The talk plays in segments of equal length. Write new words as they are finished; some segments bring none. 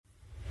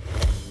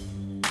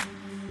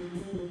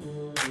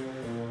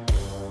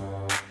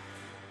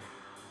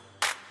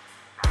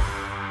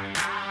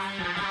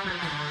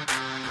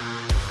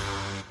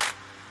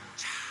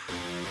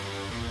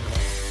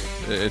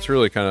It's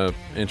really kind of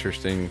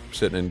interesting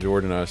sitting in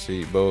Jordan. I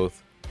see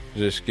both,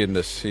 just getting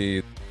to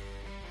see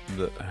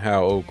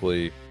how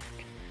Oakley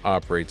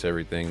operates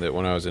everything. That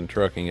when I was in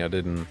trucking, I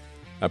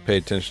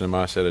paid attention to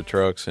my set of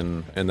trucks,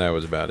 and that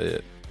was about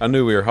it. I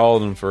knew we were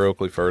hauling for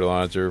Oakley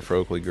Fertilizer, for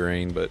Oakley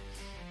Grain, but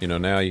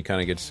now you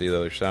kind of get to see the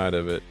other side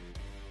of it,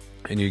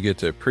 and you get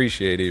to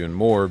appreciate even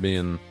more,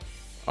 being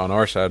on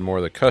our side, more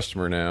the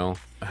customer now,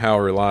 how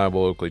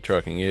reliable Oakley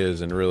Trucking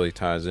is, and really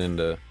ties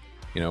into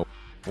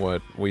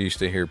what we used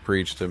to hear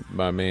preached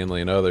by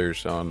Manley and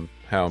others on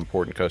how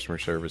important customer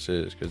service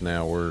is, because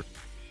now we're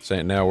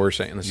saying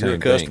the same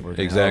thing.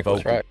 Exactly.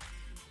 That's right.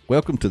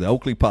 Welcome to the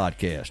Oakley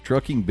Podcast,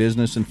 Trucking,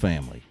 Business, and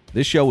Family.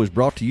 This show is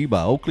brought to you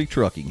by Oakley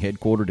Trucking,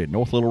 headquartered in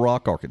North Little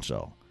Rock,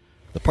 Arkansas.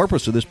 The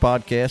purpose of this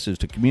podcast is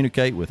to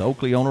communicate with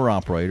Oakley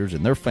owner-operators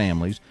and their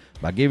families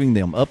by giving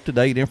them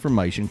up-to-date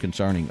information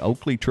concerning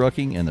Oakley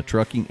Trucking and the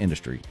trucking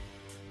industry,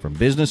 from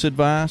business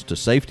advice to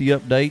safety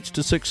updates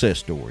to success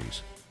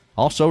stories.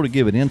 Also to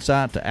give an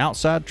insight to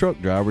outside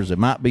truck drivers that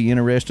might be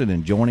interested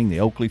in joining the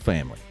Oakley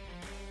family.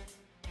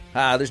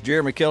 Hi, this is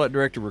Jeremy Kellett,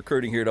 Director of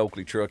Recruiting here at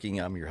Oakley Trucking.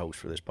 I'm your host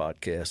for this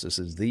podcast. This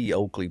is the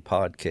Oakley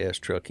Podcast,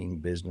 Trucking,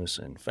 Business,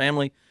 and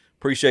Family.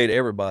 Appreciate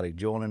everybody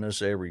joining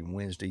us every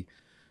Wednesday,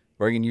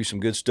 bringing you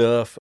some good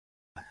stuff.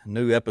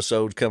 New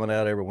episodes coming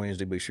out every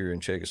Wednesday. Be sure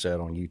and check us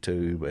out on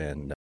YouTube.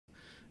 And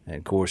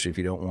of course, if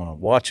you don't want to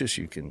watch us,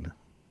 you can,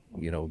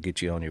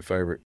 get you on your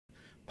favorite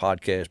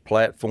podcast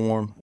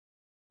platform.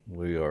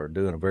 We are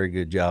doing a very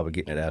good job of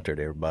getting it out there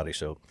to everybody.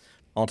 So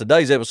on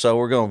today's episode,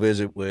 we're going to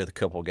visit with a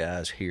couple of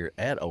guys here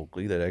at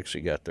Oakley that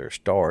actually got their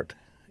start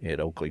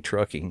at Oakley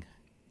Trucking,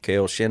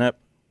 Cale Shinup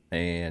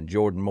and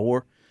Jordan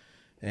Moore.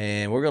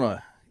 And we're going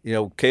to,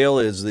 Cale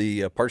is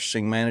the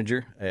purchasing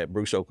manager at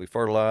Bruce Oakley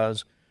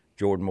Fertilizer.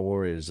 Jordan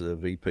Moore is the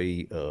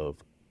VP of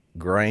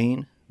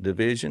Grain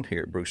Division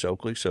here at Bruce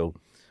Oakley. So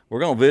we're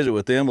going to visit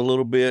with them a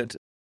little bit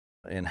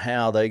and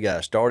how they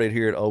got started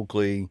here at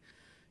Oakley.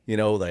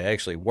 They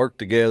actually worked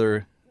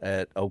together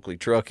at Oakley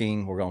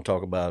Trucking. We're going to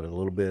talk about a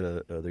little bit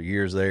of their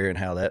years there and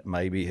how that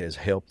maybe has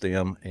helped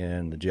them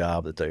in the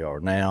job that they are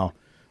now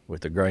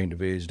with the grain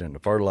division and the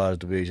fertilizer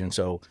division.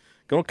 So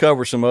going to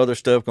cover some other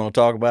stuff. Going to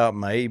talk about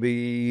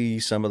maybe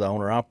some of the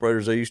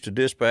owner-operators they used to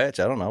dispatch.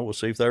 I don't know. We'll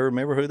see if they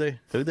remember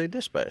who they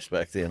dispatched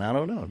back then. I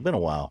don't know. It's been a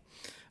while.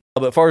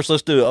 But first,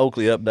 let's do an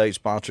Oakley update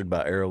sponsored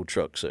by Aero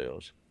Truck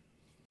Sales.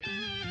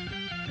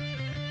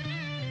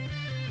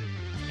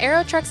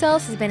 Aero Truck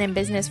Sales has been in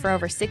business for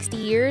over 60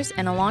 years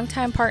and a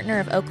longtime partner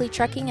of Oakley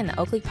Trucking and the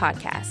Oakley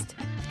Podcast.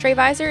 Trey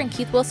Visor and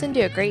Keith Wilson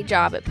do a great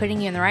job at putting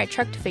you in the right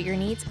truck to fit your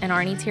needs and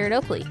our needs here at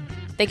Oakley.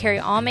 They carry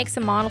all makes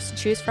and models to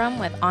choose from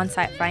with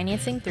on-site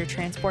financing through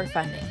transport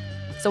funding.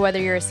 So whether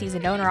you're a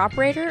seasoned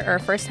owner-operator or a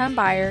first-time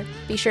buyer,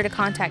 be sure to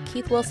contact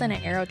Keith Wilson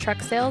at Aero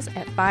Truck Sales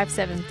at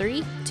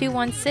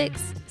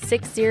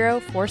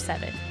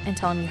 573-216-6047 and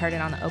tell them you heard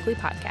it on the Oakley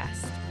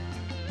Podcast.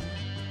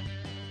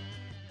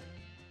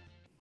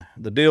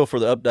 The deal for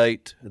the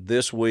update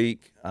this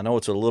week, I know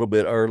it's a little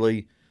bit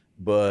early,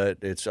 but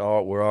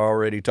we're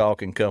already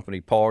talking company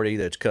party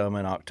that's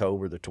coming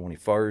October the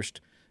 21st.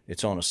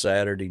 It's on a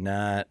Saturday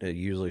night. It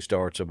usually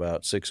starts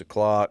about 6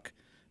 o'clock.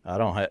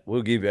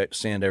 We'll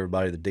send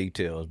everybody the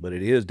details, but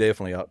it is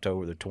definitely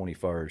October the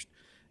 21st.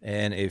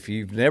 And if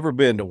you've never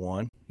been to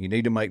one, you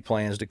need to make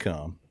plans to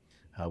come.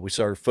 We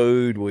serve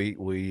food.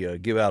 We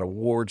give out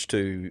awards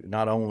to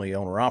not only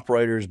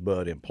owner-operators,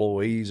 but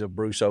employees of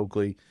Bruce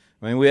Oakley.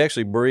 I mean, we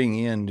actually bring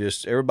in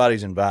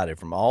everybody's invited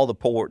from all the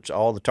ports,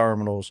 all the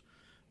terminals,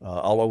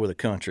 all over the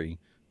country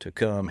to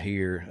come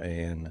here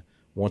and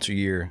once a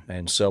year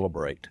and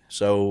celebrate.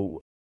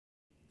 So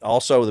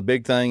also the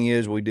big thing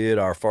is we did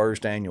our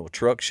first annual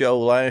truck show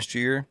last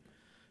year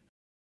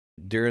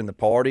during the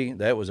party.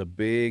 That was a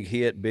big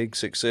hit, big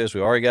success.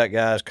 We already got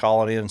guys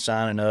calling in,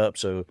 signing up.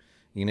 So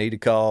you need to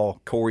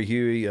call Corey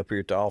Huey up here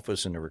at the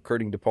office in the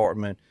recruiting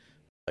department.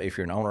 If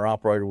you're an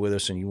owner-operator with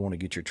us and you want to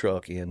get your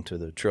truck into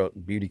the truck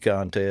beauty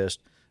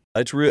contest,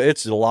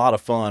 it's a lot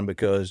of fun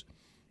because,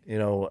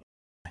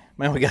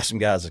 we got some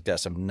guys that got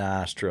some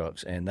nice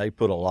trucks, and they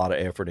put a lot of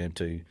effort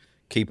into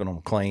keeping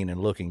them clean and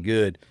looking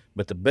good.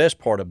 But the best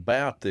part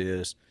about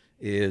this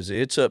is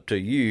it's up to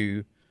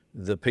you.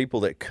 The people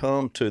that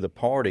come to the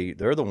party,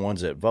 they're the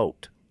ones that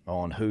vote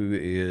on who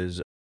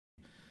is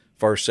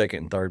first, second,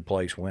 and third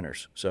place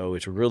winners. So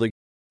it's a really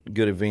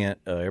good event.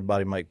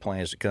 Everybody make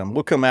plans to come.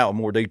 We'll come out with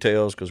more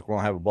details because we're going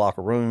to have a block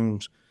of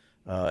rooms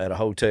at a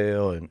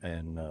hotel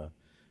and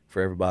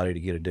for everybody to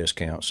get a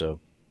discount. So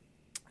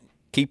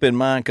keep in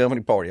mind,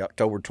 company party,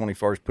 October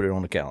 21st, put it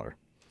on the calendar.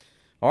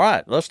 All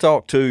right, let's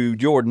talk to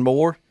Jordan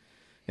Moore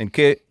and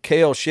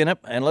Cale Shinup,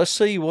 and let's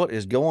see what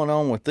is going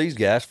on with these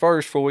guys.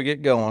 First, before we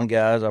get going,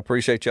 guys, I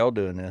appreciate y'all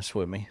doing this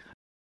with me.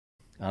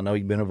 I know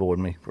you've been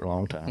avoiding me for a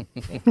long time.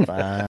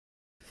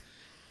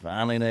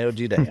 Finally nailed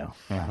you down.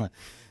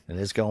 And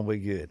it's going to be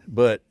good.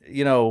 But,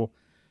 I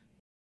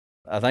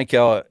think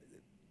y'all,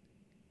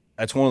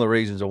 that's one of the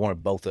reasons I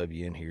wanted both of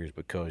you in here is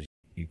because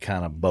you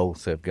kind of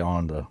both have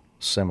gone the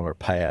similar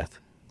path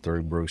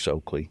through Bruce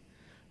Oakley.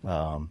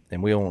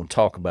 And we want to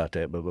talk about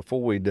that. But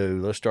before we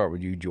do, let's start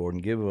with you,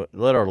 Jordan.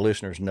 Let our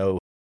listeners know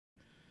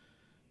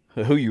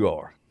who you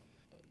are.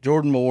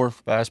 Jordan Moore,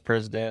 Vice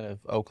President of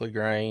Oakley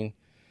Grain.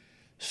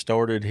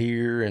 Started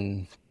here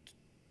in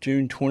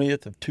June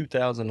 20th of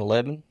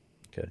 2011.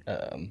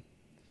 Okay.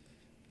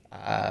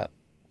 I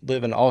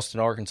live in Austin,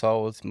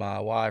 Arkansas with my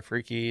wife,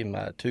 Ricky, and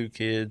my 2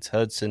 kids,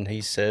 Hudson,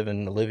 he's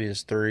 7,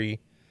 Olivia's 3.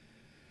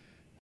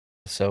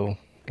 So,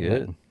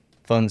 Good.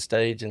 Fun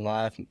stage in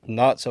life.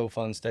 Not so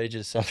fun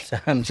stages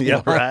sometimes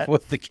Yeah, right.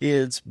 with the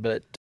kids,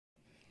 but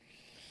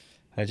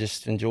I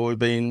just enjoy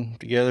being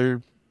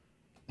together,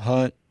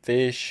 hunt,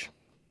 fish,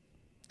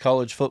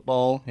 college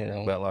football,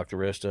 About like the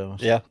rest of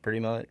us. Yeah,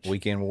 pretty much.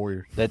 Weekend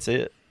warriors. That's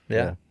it. Yeah.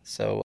 Yeah.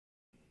 So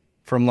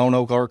from Lone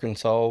Oak,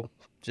 Arkansas,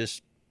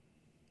 just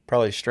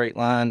probably straight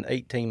line,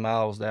 18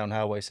 miles down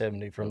Highway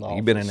 70 from the office.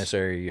 You've been in this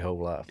area your whole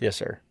life. Yes,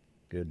 sir.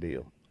 Good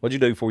deal. What'd you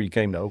do before you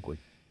came to Oakley?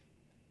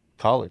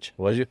 College.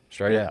 Was you?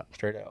 Straight out?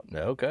 Straight out.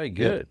 Okay,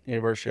 good. Yeah.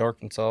 University of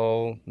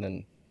Arkansas, and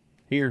then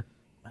here.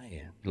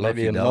 Man, Maybe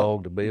lucky a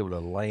dog to be able to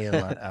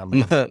land. I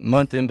mean,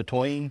 month in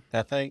between,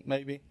 I think,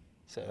 maybe.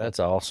 So that's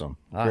awesome.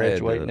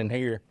 graduating in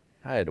here.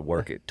 I had to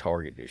work at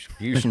Target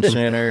Distribution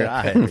Center.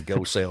 I had to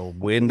go sell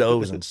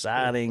windows and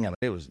siding. I mean,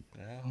 it was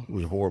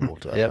horrible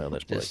to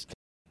this place. Just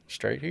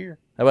straight here.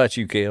 How about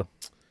you, Kel?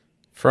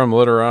 From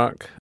Little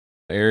Rock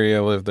area.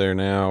 I live there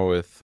now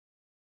with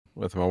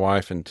my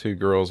wife and 2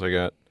 girls. I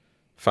got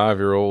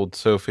 5-year-old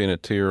Sophie and a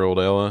 2-year-old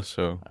Ella.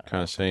 So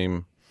kind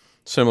of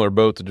similar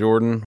boat to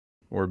Jordan.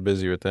 We're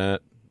busy with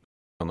that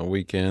on the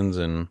weekends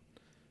and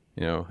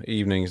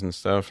evenings and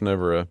stuff.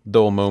 Never a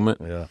dull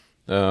moment. Yeah.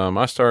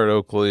 I started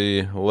Oakley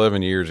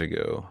 11 years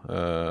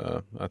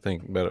ago. I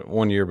think about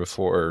 1 year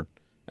before or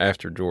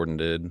after Jordan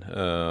did.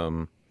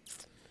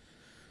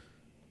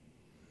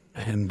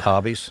 And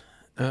hobbies?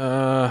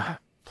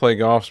 Play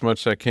golf as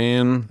much as I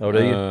can. Oh,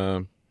 do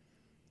you?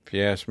 If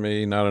you ask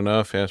me, not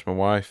enough. If you ask my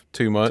wife,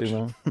 too much.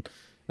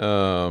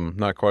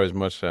 Not quite as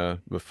much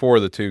before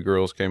the 2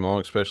 girls came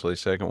along, especially the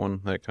second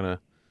one. That kind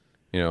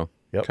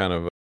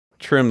of,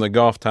 trimmed the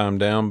golf time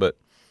down. But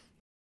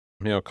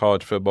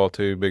college football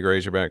too. Big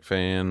Razorback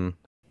fan.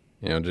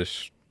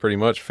 Just pretty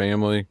much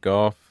family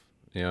golf.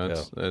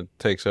 It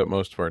takes up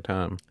most of our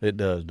time. It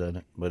does, doesn't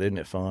it? But isn't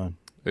it fun?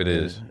 It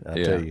is.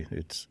 I tell you,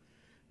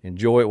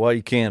 enjoy it while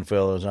you can,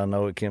 fellas. I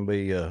know it can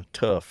be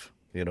tough,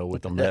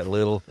 with them that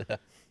little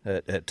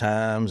at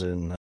times,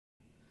 and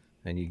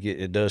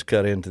it does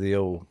cut into the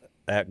old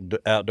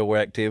outdoor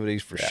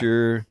activities for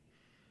sure.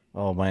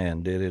 Oh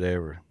man, did it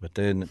ever? But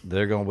then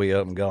they're gonna be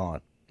up and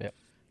gone. Yep.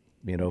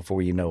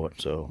 Before you know it.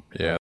 So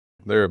yeah,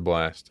 they're a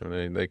blast. I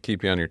mean, they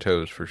keep you on your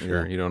toes for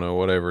sure. Yeah. You don't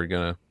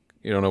know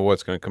you don't know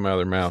what's gonna come out of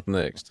their mouth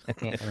next.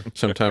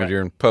 Sometimes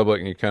you're in public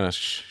and you kind of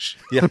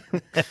yeah,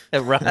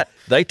 right.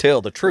 They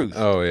tell the truth.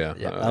 Oh yeah.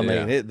 I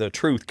mean, the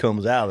truth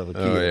comes out of a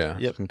kid. Oh yeah.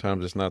 Yep.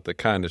 Sometimes it's not the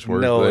kindest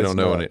words. No, but they it's don't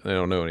know not. any. They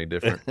don't know any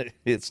different.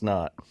 It's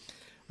not.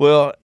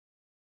 Well,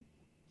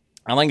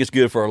 I think it's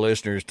good for our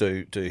listeners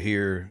to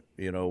hear,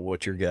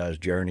 what your guys'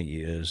 journey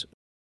is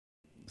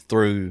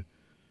through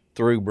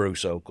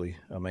Bruce Oakley.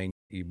 I mean,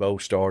 you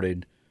both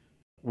started.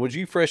 Was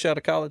you fresh out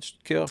of college,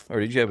 Kel, or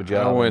did you have a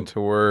job? I went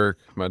to work.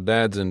 My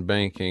dad's in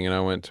banking, and I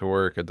went to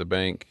work at the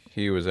bank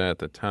he was at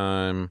the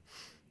time,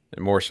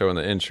 and more so in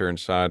the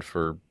insurance side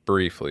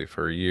briefly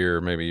for a year,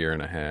 maybe a year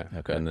and a half.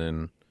 Okay. And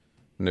then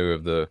knew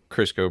of the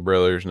Crisco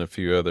brothers and a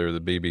few other of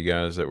the BB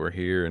guys that were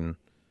here, and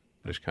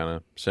just kind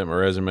of sent my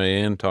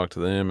resume in, talked to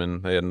them,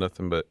 and they had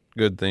nothing but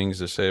good things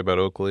to say about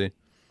Oakley.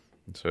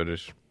 And so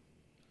just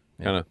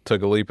kind of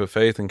took a leap of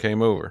faith and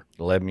came over.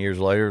 11 years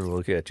later,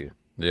 look at you.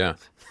 Yeah.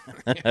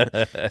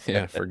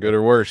 Yeah, for good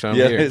or worse, I'm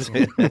here.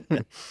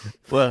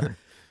 Well,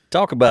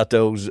 talk about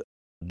those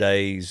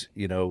days,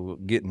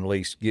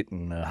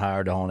 getting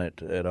hired on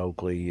at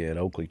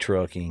Oakley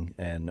Trucking,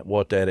 and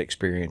what that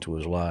experience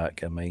was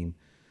like. I mean,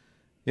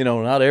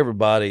 not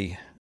everybody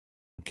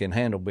can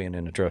handle being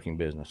in the trucking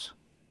business.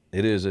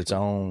 It is its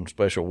own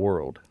special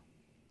world.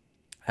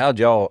 How'd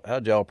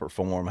y'all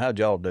perform? How'd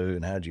y'all do,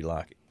 and how'd you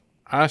like it?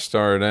 I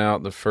started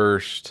out the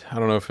first, I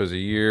don't know if it was a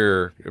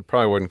year, it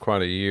probably wasn't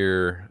quite a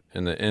year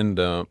in the end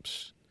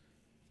dumps,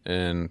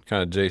 and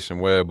kind of Jason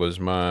Webb was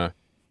my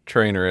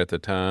trainer at the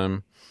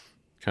time.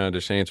 Kind of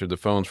just answered the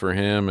phones for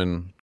him,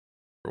 and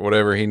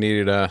whatever he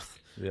needed, I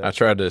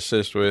tried to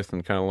assist with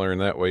and kind of learn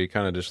that way. You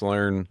kind of just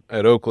learn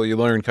at Oakley, you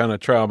learn kind of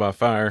trial by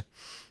fire.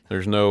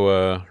 There's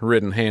no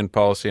written hand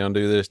policy on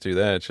do this, do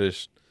that. It's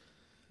just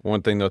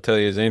one thing they'll tell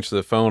you is answer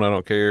the phone. I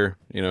don't care,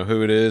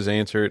 who it is,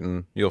 answer it,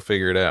 and you'll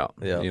figure it out.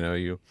 Yeah.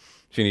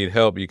 If you need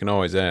help, you can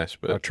always ask.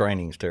 But our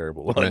training's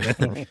terrible.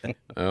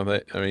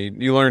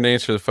 You learn to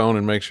answer the phone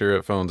and make sure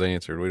that phone's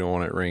answered. We don't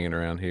want it ringing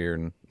around here.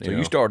 And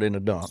you started in the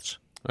dumps.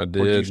 I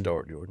did. Where did you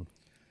start, Jordan?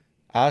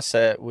 I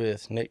sat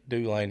with Nick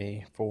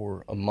Dulaney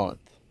for a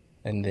month,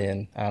 and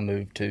then I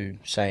moved to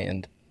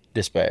Sand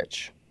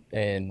Dispatch,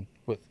 and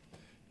with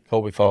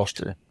Colby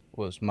Foster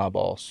was my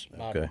boss,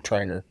 my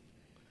trainer.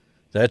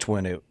 That's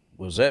when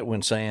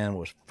when Sand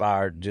was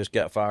fired, just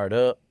got fired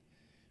up?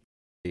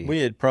 We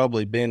had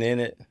probably been in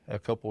it a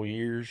couple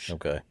years.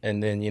 Okay.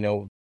 And then,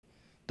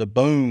 the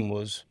boom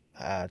was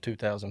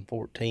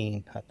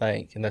 2014, I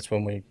think. And that's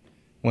when we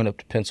went up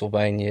to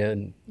Pennsylvania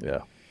and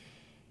Yeah.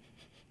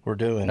 we're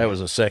doing. That was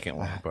the second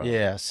one, probably.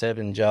 Yeah,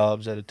 7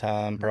 jobs at a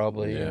time,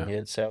 probably. Yeah. And you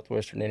had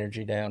Southwestern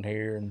Energy down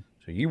here. And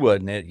So you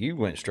wasn't it. You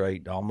went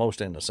straight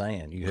almost in the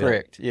sand. You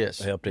correct, yes.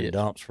 helped in yes.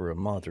 dumps for a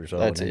month or so,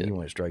 That's and then it. you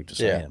went straight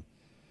to Yeah. sand.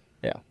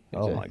 Yeah.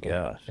 Oh, my exactly.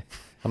 gosh.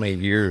 How many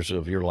years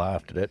of your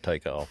life did that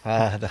take off?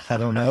 I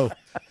don't know.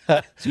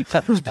 I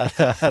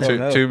don't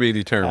know. To be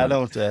determined. I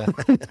don't.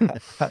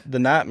 The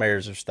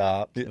nightmares have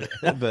stopped.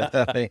 But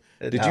I mean,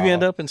 Did you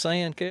end up in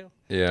sand, Kel?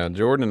 Yeah,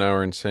 Jordan and I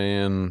were in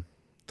sand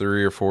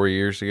 3 or 4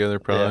 years together,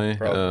 probably. Yeah,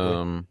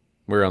 probably.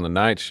 We were on the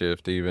night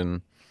shift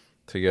even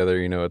together.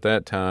 At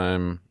that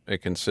time,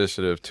 it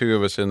consisted of 2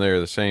 of us in there at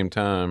the same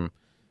time,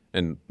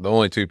 and the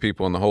only 2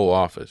 people in the whole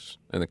office.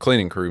 And the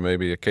cleaning crew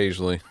maybe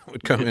occasionally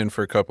would come in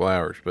for a couple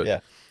hours, but Yeah.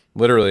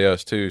 literally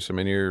us 2. So I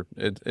mean,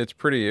 it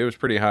was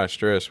pretty high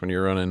stress when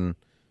you're running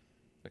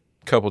a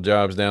couple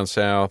jobs down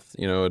south,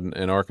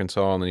 in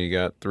Arkansas, and then you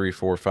got 3,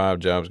 4, 5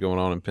 jobs going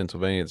on in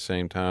Pennsylvania at the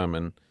same time,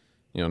 and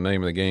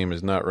name of the game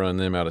is not run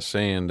them out of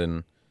sand,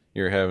 and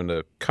you're having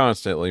to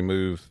constantly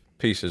move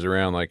pieces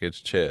around like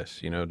it's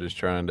chess, just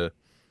trying to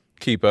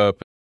keep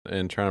up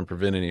and try and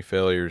prevent any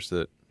failures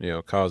that,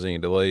 cause any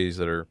delays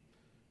that are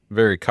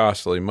very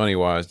costly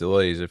money-wise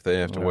delays if they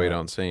have to wait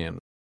on sand.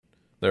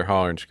 They're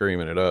hollering,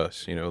 screaming at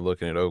us,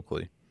 looking at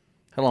Oakley.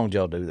 How long did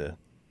y'all do that?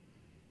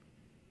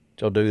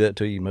 Did y'all do that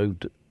till you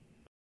moved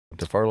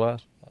to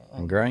fertilize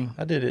and grain?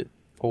 I did it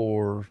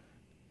for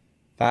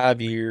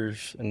 5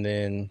 years, and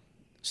then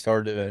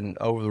started an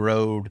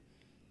over-the-road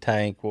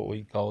tank, what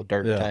we call a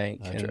dirt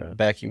tank, that's and right.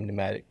 vacuum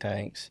pneumatic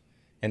tanks.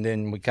 And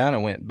then we kind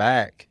of went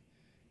back.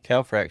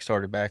 Calfrac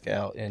started back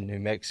out in New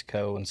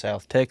Mexico and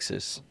South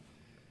Texas,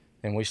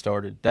 and we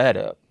started that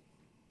up,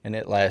 and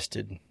it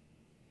lasted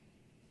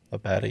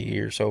about a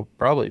year, so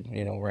probably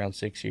around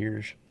 6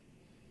 years,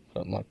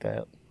 something like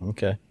that.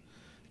 Okay.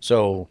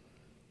 So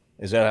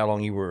is that how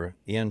long you were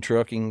in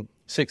trucking?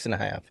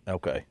 6.5.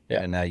 Okay.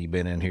 Yeah. And now you've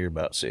been in here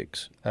about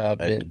 6 I've at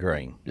been- the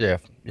grain. Yeah,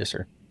 yes,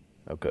 sir.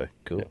 Okay,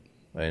 cool.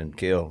 Yeah. And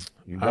Kel,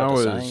 you I got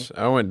the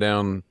same? went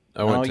down.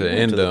 I Oh, went you to went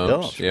end to the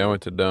dumps. dumps, Yeah, I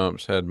went to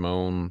dumps. Had my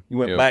own. You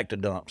went back to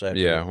dumps after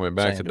Yeah, the went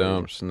back to sand division.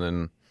 dumps, and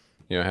then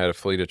had a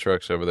fleet of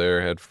trucks over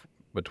there. Had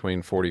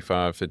between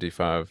 45,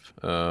 55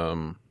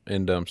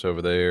 end dumps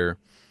over there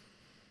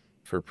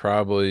for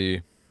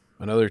probably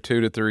another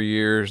 2 to 3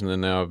 years, and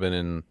then now I've been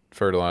in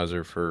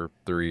fertilizer for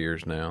 3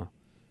 years now.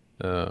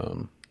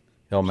 Y'all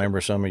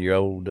remember some of your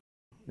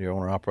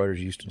owner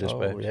operators used to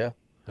dispatch? Oh, yeah.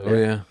 Oh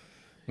yeah,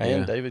 Man,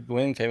 Yeah. David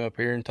Gwynn came up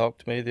here and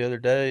talked to me the other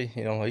day.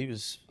 He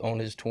was on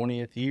his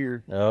 20th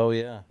year. Oh,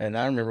 yeah. And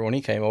I remember when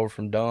he came over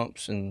from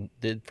dumps and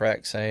did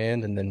frac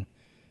sand. And then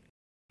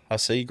I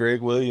see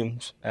Greg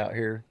Williams out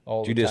here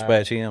all Did the you time.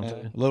 dispatch him, A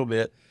too? little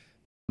bit.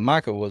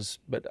 Micah was,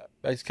 but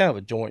it's kind of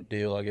a joint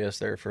deal, I guess,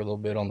 there for a little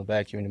bit on the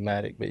vacuum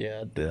pneumatic. But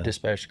yeah, I Yeah.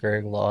 dispatched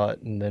Greg a lot.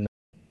 And then,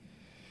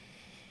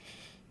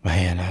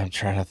 man, I'm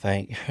trying to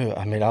think.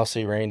 I mean, I'll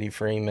see Randy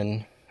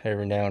Freeman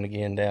every now and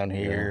again down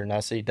here. Yeah. And I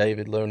see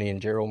David Looney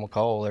and Gerald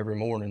McCall every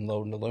morning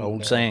loading the loom. Old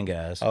down. sand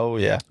guys. Oh,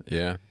 yeah.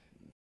 yeah.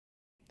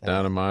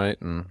 Dynamite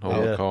and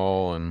Old Yeah.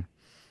 Call, and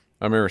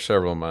I remember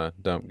several of my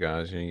dump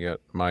guys. You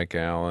got Mike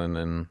Allen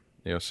and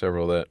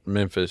several of that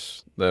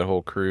Memphis, that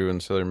whole crew,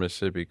 and Southern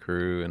Mississippi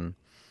crew, and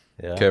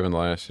Yeah. Kevin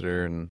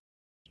Lassiter, and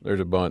there's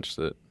a bunch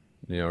that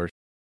are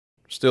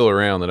still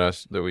around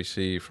that we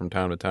see from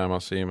time to time. I'll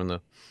see them in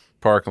the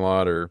parking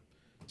lot or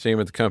see them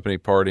at the company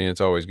party, and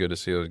it's always good to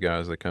see those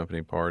guys at the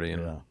company party.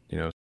 And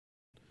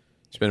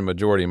spend a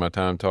majority of my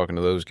time talking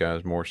to those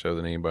guys more so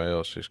than anybody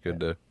else. Just good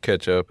to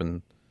catch up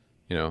and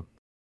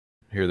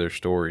hear their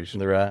stories.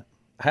 They're right.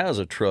 How's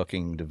a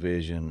trucking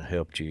division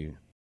helped you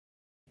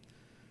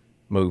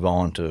move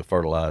on to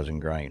fertilizing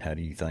grain? How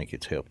do you think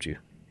it's helped you?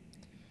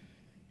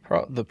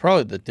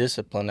 Probably the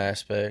discipline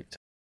aspect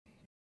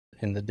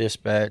in the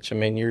dispatch. I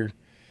mean, you're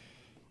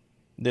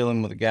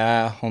dealing with a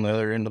guy on the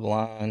other end of the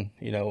line,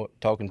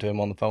 talking to him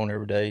on the phone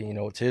every day.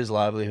 It's his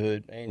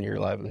livelihood and your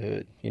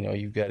livelihood.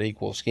 You've got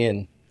equal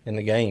skin in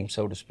the game,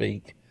 so to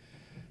speak.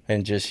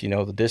 And just,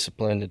 the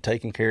discipline to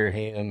taking care of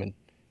him and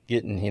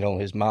getting,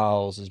 his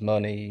miles, his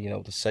money,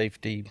 the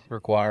safety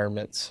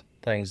requirements,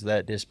 things of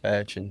that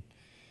dispatch. And,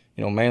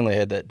 mainly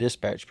had that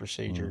dispatch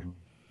procedure,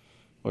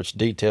 which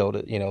detailed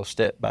it,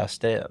 step by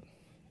step.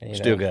 And,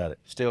 Still got it.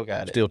 Still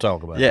got it. Still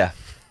talk about it. Yeah.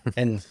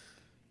 And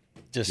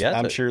just, Got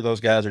I'm to. sure those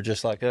guys are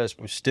just like us.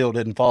 We still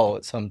didn't follow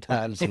it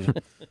sometimes. And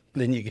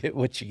then you get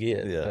what you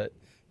get. Yeah. But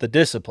the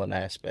discipline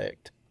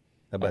aspect,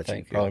 How I about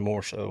think, you? probably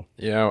more so.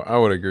 Yeah, I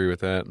would agree with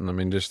that. And I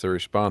mean, just the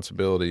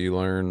responsibility you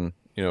learn,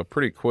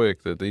 pretty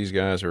quick that these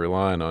guys are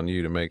relying on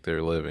you to make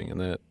their living. And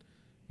that,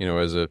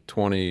 as a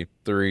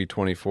 23,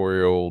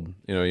 24-year-old,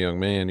 young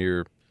man,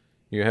 you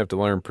have to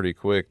learn pretty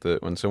quick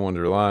that when someone's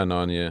relying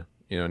on you,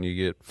 and you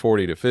get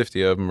 40 to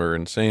 50 of them, or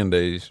in sand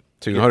days,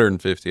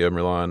 250 of them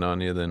relying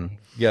on you, then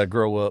You got to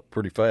grow up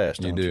pretty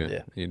fast. you don't do.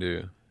 Yeah. You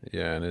do.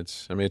 Yeah, and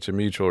it's a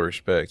mutual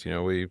respect.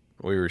 We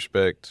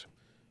respect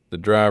the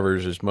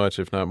drivers as much,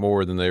 if not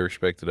more, than they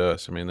respected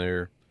us.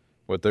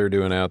 What they're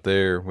doing out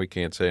there, we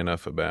can't say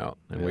enough about,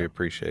 and we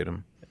appreciate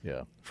them.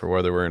 Yeah. For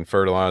whether we're in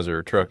fertilizer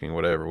or trucking,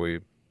 whatever,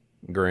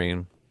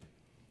 grain,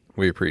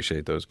 we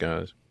appreciate those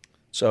guys.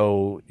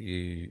 So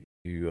you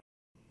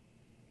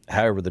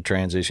however the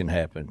transition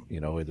happened,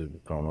 either,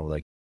 I don't know,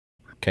 they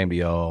came to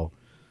y'all,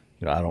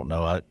 I don't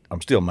know.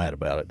 I'm still mad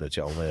about it that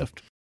y'all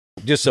left.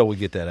 Just so we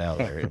get that out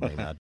there.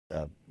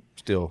 I'm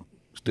still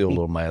a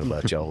little mad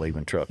about y'all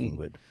leaving trucking,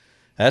 but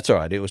that's all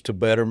right. It was to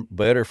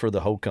better for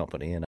the whole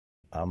company, and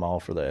I'm all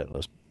for that.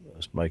 Let's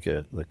make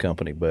the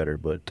company better.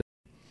 But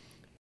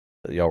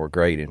y'all were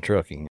great in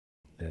trucking,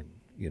 and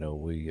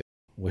we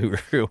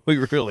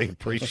really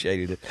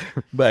appreciated it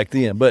back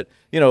then. But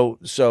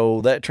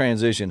so that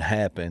transition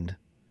happened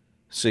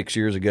 6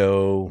 years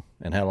ago,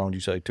 and how long did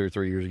you say? 2 or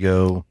 3 years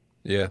ago?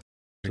 Yeah,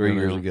 3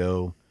 years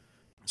ago.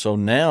 So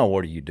now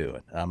what are you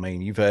doing?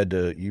 You've had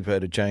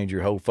to change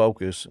your whole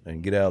focus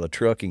and get out of the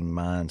trucking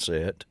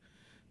mindset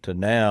to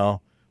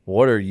now.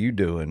 What are you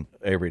doing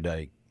every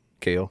day,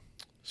 Kel?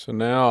 So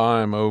now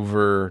I'm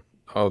over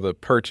all the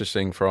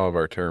purchasing for all of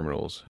our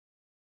terminals.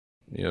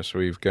 So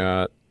we've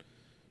got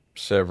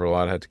several.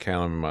 I'd have to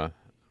count them. I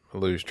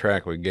lose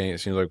track. It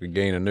seems like we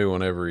gain a new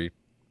one every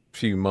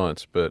few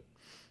months, but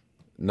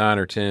 9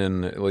 or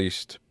 10 at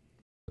least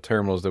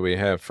terminals that we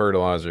have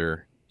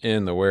fertilizer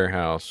in the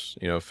warehouse,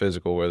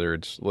 physical, whether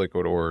it's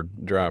liquid or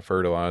dry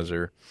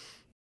fertilizer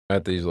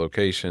at these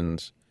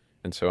locations.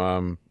 And so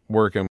I'm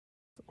working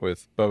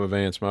with Bubba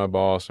Vance, my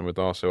boss, and with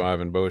also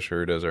Ivan Bosher,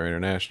 who does our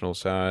international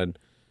side.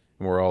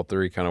 And we're all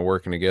three kind of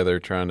working together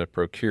trying to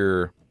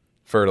procure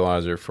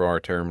fertilizer for our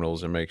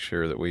terminals and make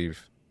sure that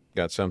we've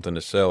got something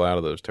to sell out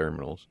of those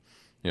terminals.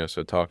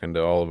 So talking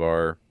to all of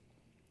our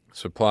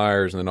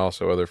suppliers and then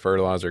also other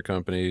fertilizer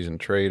companies and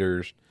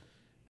traders,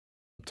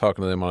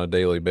 talking to them on a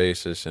daily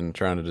basis and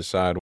trying to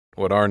decide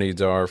what our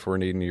needs are, if we're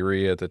needing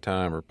urea at the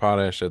time or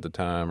potash at the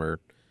time or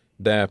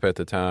DAP at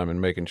the time, and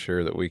making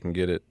sure that we can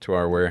get it to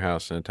our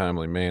warehouse in a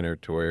timely manner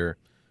to where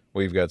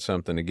we've got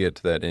something to get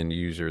to that end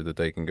user that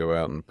they can go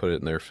out and put it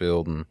in their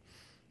field and,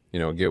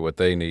 get what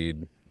they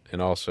need, and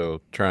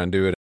also try and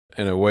do it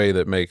in a way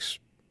that makes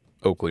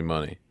Oakley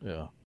money.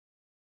 Yeah.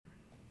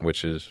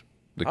 Which is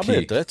the key. I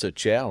bet that's a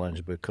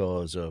challenge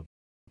because of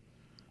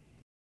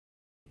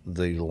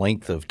the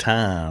length of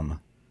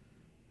time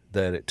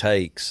that it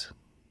takes.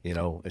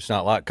 It's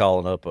not like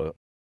calling up a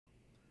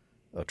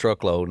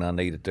truckload and I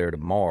need it there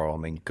tomorrow.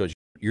 Because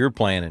you're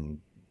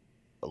planning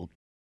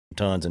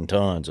tons and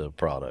tons of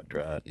product,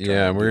 right?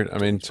 Yeah,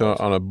 so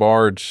on a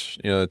barge,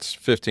 it's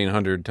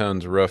 1,500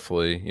 tons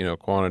roughly,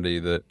 quantity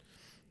that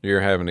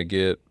you're having to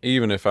get.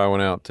 Even if I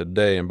went out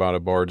today and bought a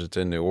barge that's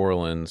in New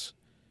Orleans,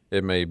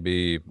 it may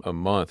be a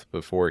month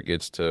before it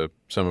gets to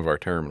some of our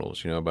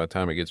terminals. By the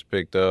time it gets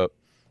picked up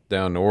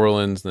down New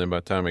Orleans, and then by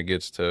the time it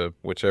gets to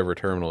whichever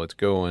terminal it's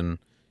going,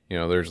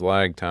 there's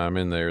lag time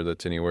in there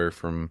that's anywhere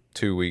from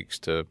 2 weeks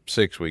to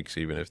 6 weeks,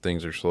 even if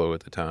things are slow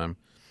at the time.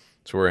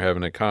 So we're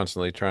having to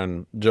constantly try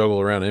and juggle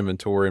around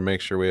inventory and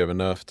make sure we have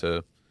enough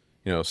to,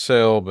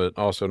 sell, but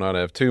also not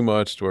have too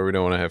much to where we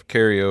don't want to have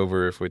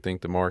carryover if we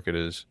think the market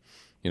is,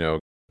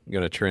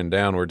 going to trend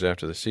downwards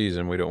after the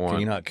season. We don't want.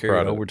 Can you not carry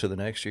it over to the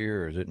next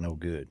year, or is it no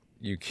good?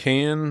 You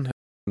can,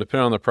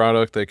 depending on the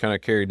product. They kind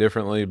of carry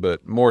differently,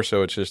 but more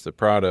so it's just the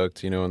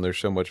product, and there's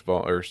so much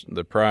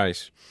the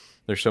price.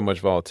 There's so much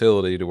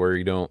volatility to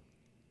where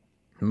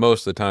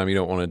most of the time you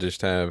don't want to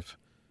just have,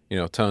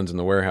 tons in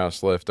the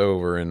warehouse left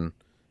over, and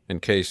in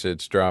case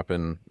it's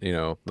dropping,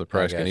 the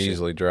price can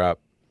easily drop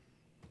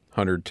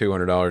 $100,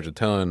 $200 a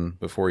ton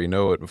before you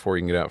know it, before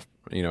you can get out,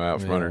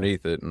 out from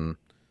underneath it, and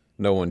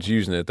no one's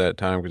using it at that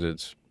time because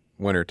it's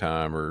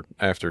wintertime or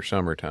after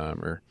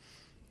summertime,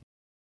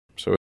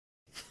 so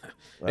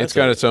it's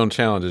got its own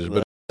challenges,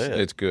 but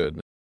it's good.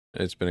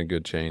 It's been a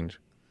good change.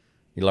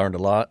 You learned a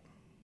lot?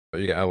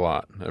 Yeah, a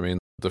lot.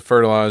 The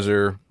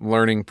fertilizer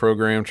training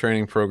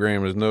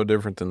program is no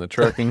different than the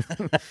trucking.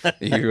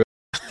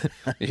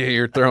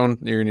 You're thrown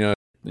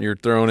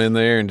in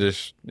there and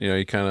just,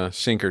 you kind of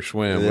sink or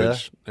swim,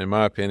 which in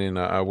my opinion,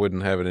 I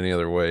wouldn't have it any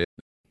other way.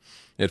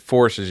 It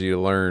forces you to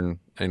learn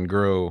and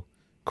grow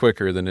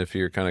quicker than if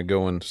you're kind of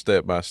going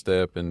step by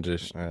step and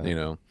just,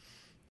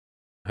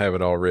 have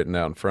it all written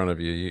out in front of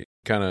you.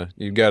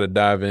 You've got to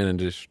dive in and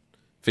just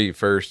feet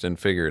first and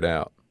figure it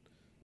out.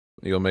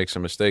 You'll make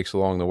some mistakes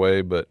along the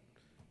way, but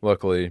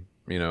luckily,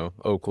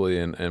 Oakley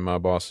and my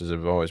bosses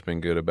have always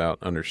been good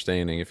about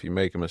understanding if you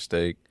make a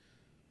mistake,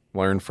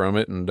 learn from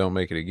it and don't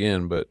make it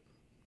again. But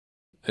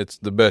it's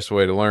the best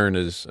way to learn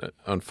is,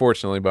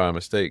 unfortunately, by a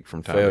mistake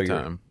from time to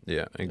time.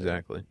 Yeah,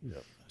 exactly. Yeah,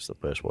 that's the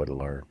best way to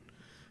learn.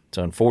 It's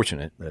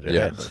unfortunate that it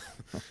happened.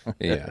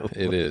 Yeah,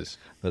 it is.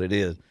 But it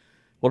is.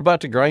 What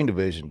about the grain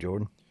division,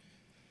 Jordan?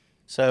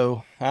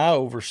 So I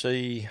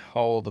oversee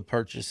all the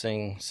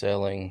purchasing,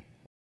 selling,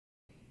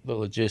 the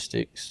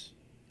logistics,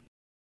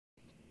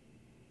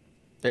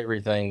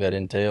 everything that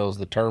entails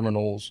the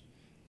terminals.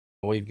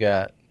 We've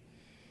got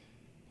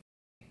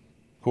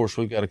Of course,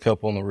 we've got a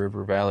couple in the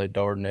River Valley,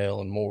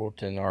 Dardanelle and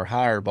Morrilton. Our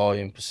higher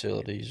volume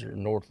facilities are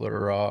North Little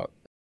Rock,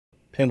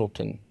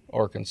 Pendleton,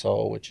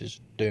 Arkansas, which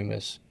is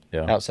Dumas,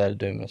 outside of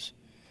Dumas,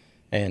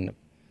 and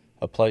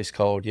a place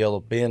called Yellow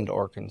Bend,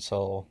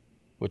 Arkansas,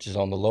 which is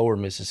on the lower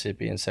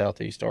Mississippi in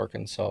southeast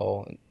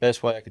Arkansas. And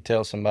best way I could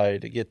tell somebody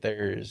to get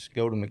there is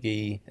go to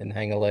McGee and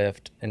hang a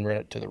left and run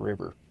it to the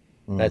river.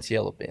 That's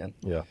Yellow Bend.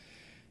 Yeah.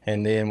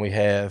 And then we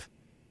have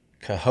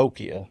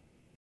Cahokia,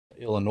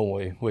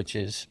 Illinois, which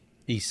is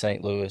East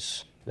St.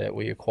 Louis, that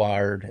we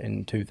acquired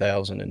in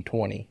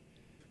 2020,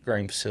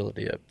 grain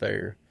facility up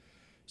there.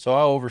 So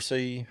I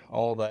oversee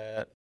all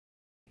that.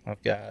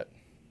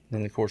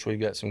 And of course we've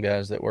got some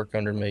guys that work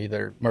under me.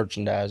 They're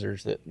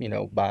merchandisers that,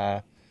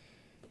 buy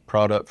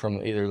product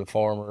from either the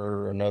farmer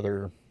or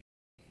another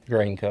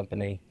grain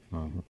company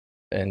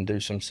and do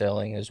some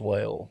selling as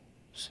well.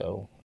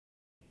 So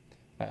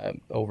I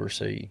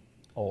oversee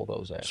all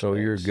those aspects.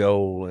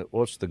 So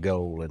what's the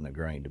goal in the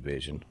grain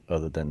division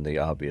other than the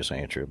obvious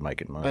answer of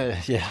making money?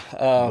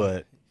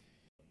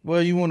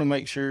 Well, you want to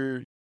make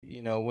sure,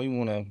 we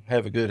want to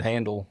have a good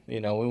handle. We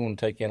want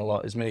to take in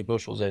as many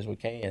bushels as we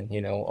can,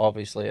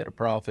 obviously at a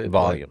profit.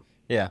 Volume.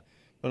 But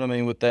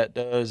what that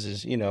does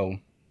is,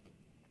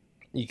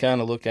 you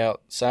kind of look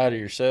outside of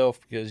yourself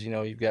because,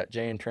 you've got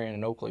Jan Tran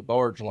and Oakley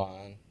barge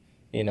line,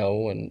 and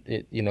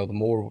the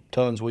more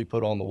tons we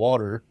put on the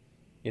water,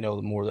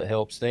 the more that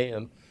helps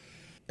them.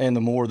 And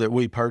the more that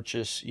we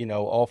purchase,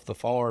 off the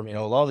farm,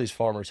 a lot of these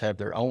farmers have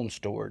their own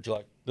storage,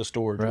 like the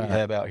storage we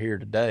have out here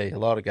today. A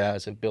lot of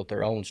guys have built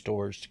their own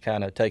storage to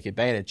kind of take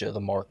advantage of the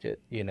market,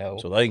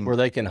 so where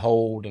they can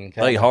hold and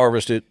they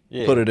harvest it,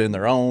 put it in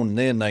their own,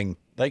 and then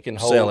they can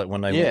sell it when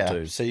they want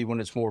to. See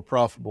when it's more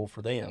profitable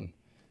for them.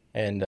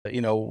 And,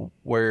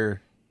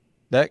 where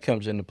that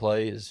comes into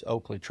play is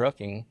Oakley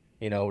Trucking,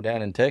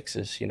 down in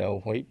Texas,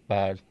 we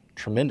buy a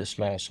tremendous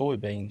amount of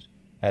soybeans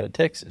out of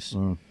Texas.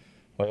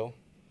 Well,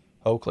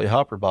 Oakley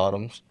hopper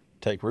bottoms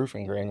take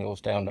roofing granules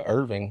down to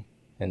Irving,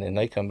 and then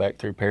they come back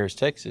through Paris,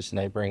 Texas, and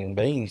they bring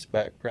beans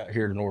back right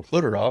here to North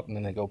Little Rock, and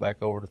then they go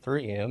back over to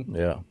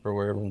 3M or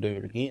wherever and do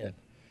it again.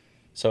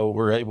 So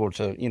we're able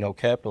to,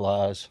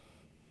 capitalize,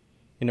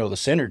 the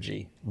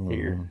synergy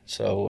here.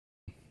 So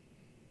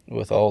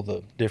with all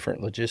the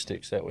different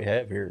logistics that we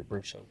have here at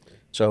Bruce Oakley.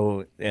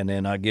 So, and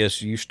then I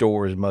guess you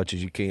store as much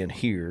as you can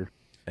here.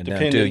 And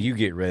until you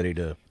get ready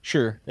to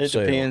Sure. It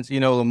sell. Depends.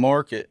 The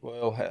market,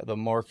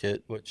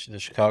 which the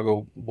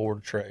Chicago Board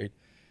of Trade,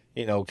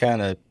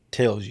 kind of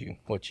tells you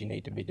what you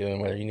need to be doing,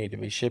 whether you need to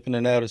be shipping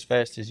it out as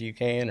fast as you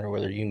can or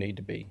whether you need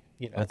to be,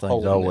 that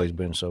thing's always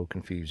been so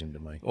confusing to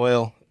me.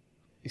 Well,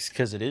 it's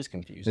because it is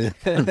confusing.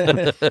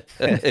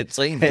 It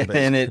seems to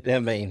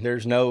be. And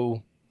there's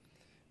no,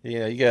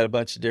 you got a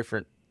bunch of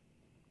different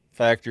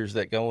factors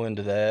that go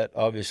into that.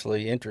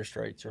 Obviously, interest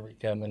rates are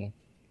becoming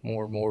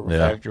more and more of a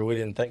factor. We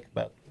didn't think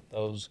about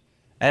those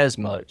as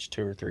much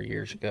 2 or 3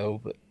 years ago,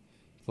 but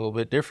it's a little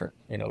bit different,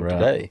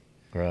 today.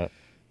 Right.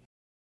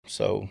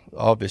 So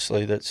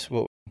obviously that's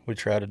what we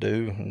try to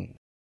do.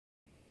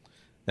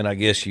 And I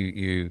guess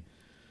you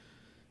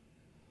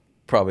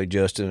probably,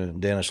 Justin and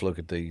Dennis, look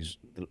at the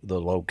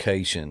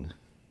location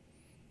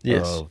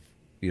of,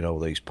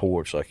 these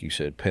ports, like you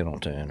said,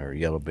 Pendleton or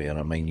Yellow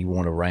Bend. You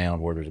want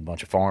around where there's a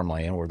bunch of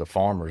farmland where the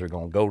farmers are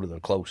going to go to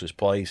the closest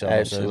place.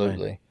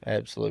 Absolutely.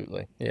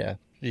 Yeah.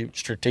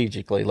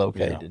 Strategically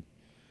located.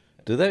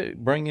 Yeah. Do they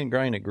bring in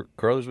grain at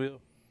Crothersville?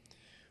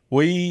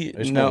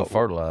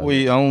 Fertilizer.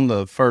 We own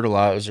the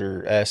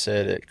fertilizer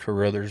asset at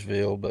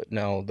Caruthersville, but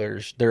no,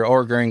 there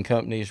are grain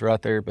companies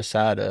right there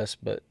beside us,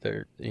 but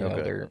they're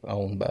they're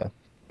owned by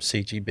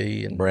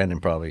CGB and Brandon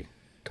probably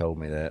told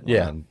me that.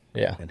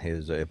 In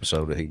his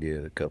episode that he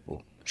did a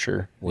couple.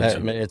 Sure.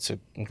 It's a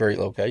great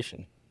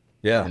location.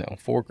 Yeah.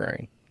 For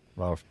grain.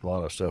 A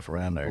lot of stuff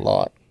around there.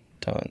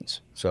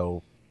 Tons.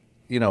 So,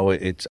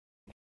 it's.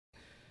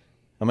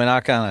 I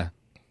kind of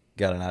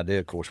got an idea,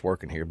 of course,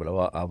 working here, but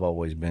I've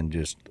always been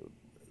just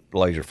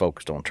laser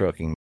focused on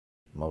trucking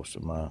most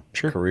of my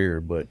career.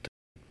 But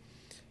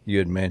you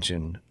had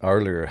mentioned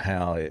earlier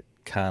how it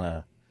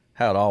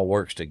all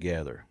works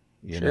together.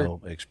 You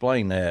know,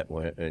 explain that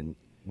when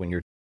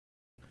you're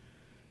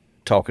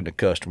talking to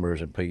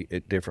customers and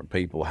different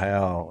people,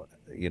 how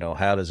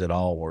does it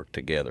all work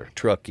together?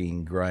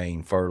 Trucking,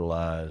 grain,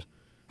 fertilize,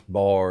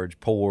 barge,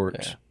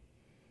 ports. Yeah.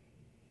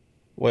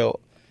 Well,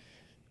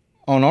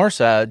 on our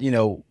side,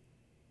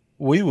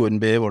 we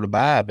wouldn't be able to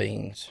buy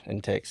beans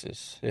in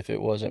Texas if it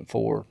wasn't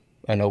for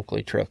an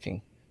Oakley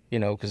Trucking,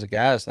 because the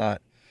guy's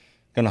not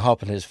going to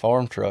hop in his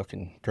farm truck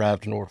and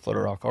drive to North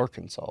Little Rock,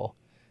 Arkansas.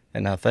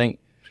 And I think.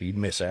 So you'd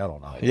miss out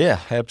on all that. Yeah,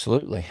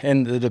 absolutely.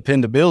 And the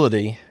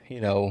dependability,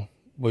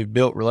 we've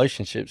built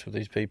relationships with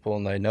these people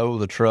and they know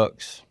the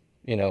trucks,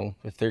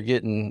 if they're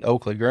getting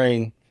Oakley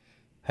grain,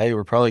 hey,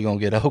 we're probably going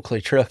to get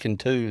Oakley Trucking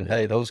too.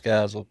 Hey, those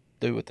guys will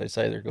do what they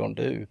say they're going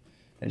to do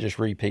and just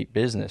repeat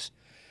business.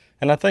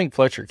 And I think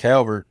Fletcher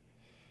Calvert,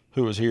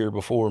 who was here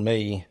before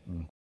me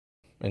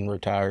and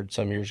retired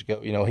some years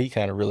ago, he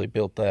kind of really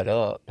built that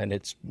up and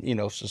it's,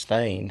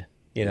 sustained,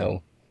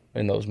 in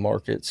those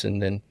markets.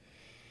 And then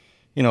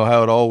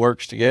how it all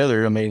works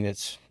together. I mean,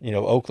 it's,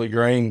 Oakley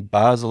Grain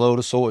buys a load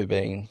of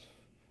soybeans.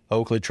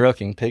 Oakley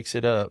Trucking picks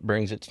it up,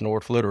 brings it to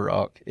North Little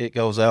Rock. It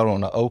goes out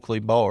on an Oakley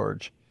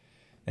barge,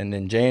 and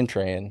then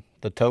Jantran,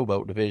 the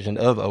towboat division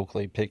of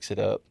Oakley, picks it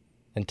up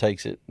and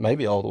takes it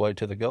maybe all the way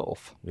to the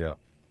Gulf. Yeah.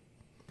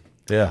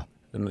 Yeah.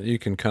 And you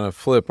can kind of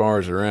flip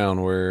ours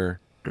around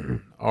where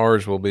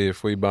ours will be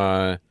if we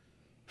buy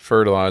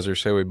fertilizer,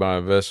 say we buy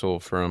a vessel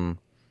from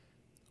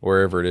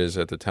wherever it is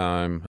at the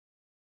time.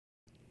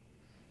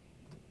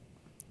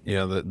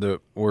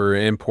 We're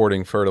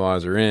importing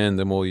fertilizer in,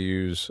 then we'll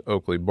use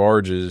Oakley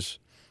barges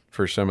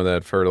for some of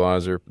that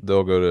fertilizer.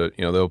 They'll go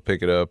to, they'll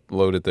pick it up,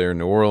 load it there in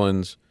New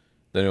Orleans,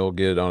 then it'll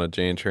get on a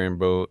Jantran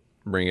boat,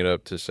 bring it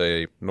up to,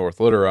 say, North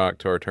Little Rock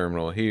to our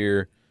terminal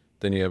here.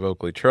 Then you have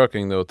Oakley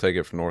Trucking, they'll take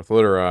it from North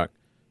Little Rock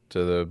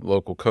to the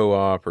local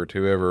co-op or to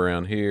whoever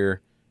around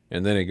here,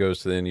 and then it goes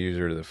to the end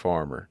user, to the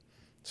farmer.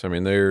 So, I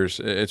mean,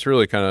 it's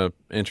really kind of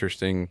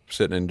interesting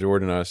sitting in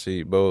Jordan. I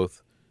see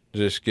both,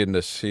 just getting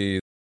to see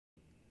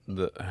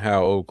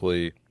how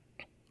Oakley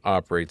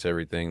operates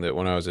everything. That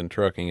when I was in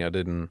trucking, I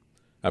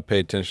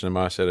paid attention to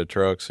my set of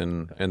trucks,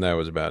 and that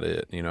was about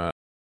it.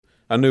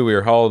 I knew we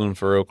were hauling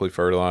for Oakley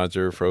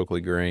Fertilizer, for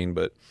Oakley Grain,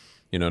 but,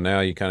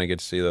 now you kind of get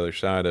to see the other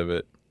side of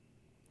it,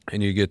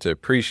 and you get to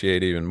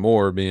appreciate even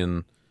more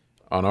being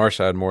on our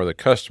side, more of the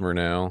customer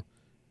now,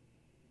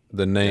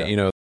 the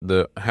name,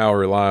 how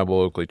reliable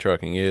Oakley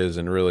Trucking is,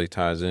 and really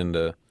ties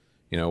into,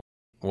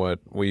 what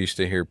we used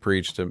to hear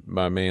preached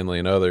by Manley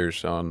and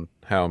others on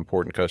how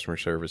important customer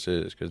service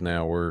is, because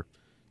now we're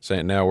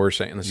saying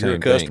the same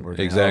thing.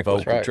 Exactly.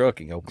 Oakley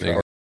Trucking,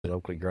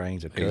 Oakley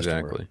Grain's a customer.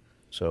 Exactly.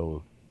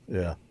 So,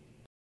 yeah.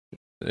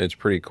 It's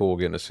pretty cool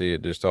getting to see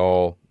it, just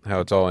how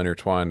it's all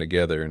intertwined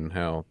together, and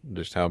how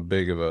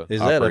big of a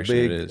operation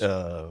it is.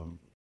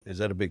 Is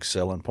that a big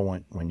selling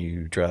point when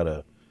you try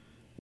to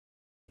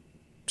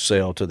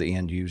sell to the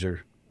end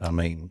user? I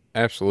mean,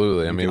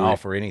 absolutely. I mean,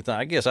 offer anything.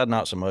 I guess I'd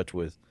not so much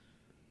with.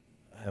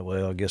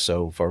 Well, I guess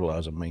so.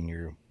 Fertilizer. I mean,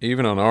 you're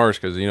even on ours,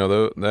 because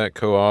that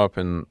co-op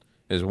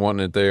is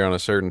wanting it there on a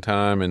certain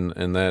time,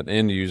 and that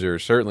end user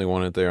is certainly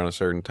wanting it there on a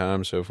certain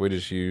time. So if we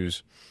just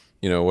use,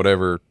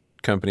 whatever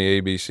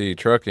company ABC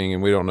Trucking,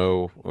 and we don't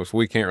know if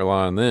we can't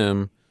rely on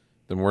them,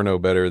 then we're no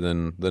better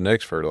than the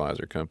next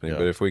fertilizer company. Yeah.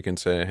 But if we can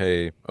say,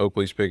 hey,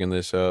 Oakley's picking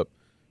this up,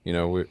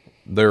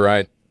 they're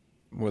right.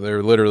 Well,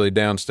 they're literally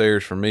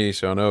downstairs from me,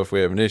 so I know if we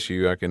have an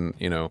issue, I can,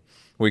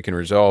 we can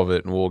resolve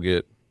it, and we'll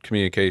get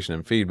communication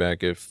and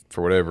feedback. If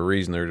for whatever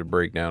reason there's a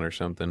breakdown or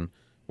something,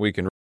 we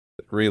can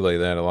relay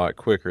that a lot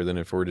quicker than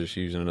if we're just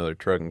using another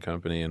trucking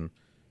company, and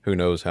who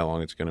knows how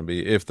long it's going to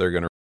be, if they're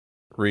going to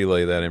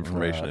relay that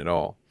information at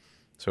all.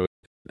 So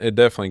it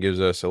definitely gives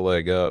us a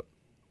leg up.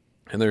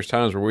 And there's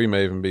times where we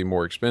may even be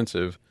more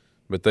expensive,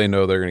 but they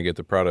know they're going to get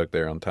the product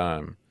there on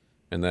time.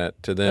 And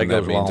that, to them,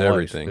 that means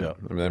everything. Yeah.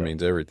 I mean, that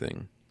means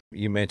everything.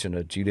 You mentioned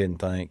that you didn't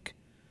think,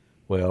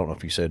 well, I don't know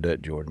if you said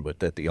that, Jordan, but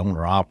that the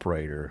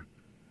owner-operator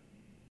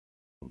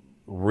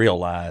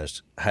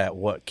realized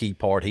what key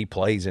part he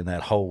plays in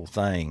that whole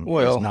thing.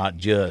 Well, it's not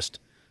just,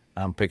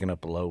 I'm picking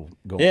up a load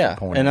going from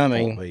point A to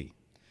point B.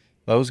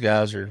 Those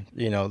guys are,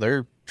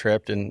 they're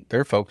trapped in,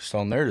 they're focused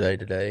on their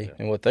day-to-day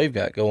and what they've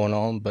got going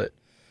on, but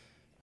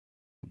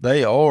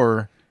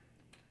they're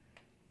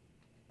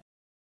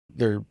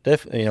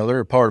definitely, they're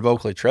a part of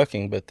Oakley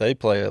Trucking, but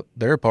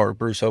they're a part of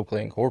Bruce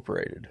Oakley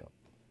Incorporated.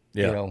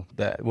 Yeah.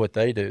 That what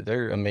they do,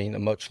 they're, a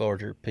much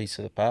larger piece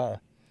of the pie.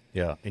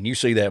 Yeah. And you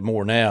see that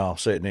more now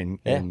sitting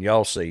in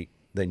y'all's seat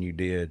than you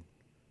did.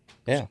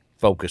 Yeah.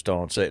 Focused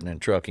on sitting in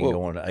trucking,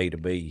 going to A to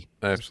B.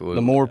 Absolutely.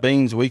 The more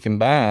beans we can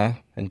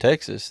buy in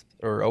Texas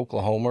or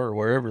Oklahoma or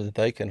wherever that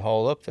they can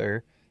haul up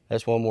there,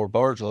 that's one more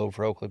barge load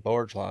for Oakley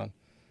Barge Line.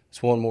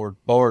 It's one more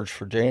barge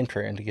for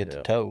Jantran to get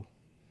to tow.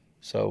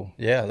 So,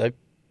 yeah,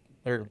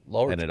 they're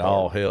large. And it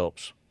all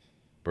helps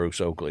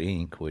Bruce Oakley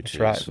Inc., which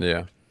that's is right.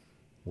 Yeah.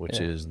 Which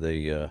is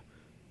the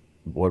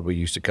what we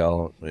used to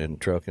call it in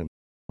trucking,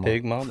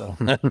 Big Mama.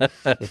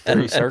 The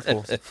 3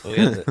 circles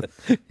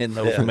in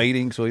those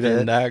meetings we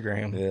did.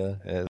 Diagram.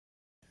 Yeah.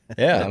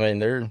 Yeah,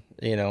 they're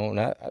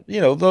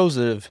those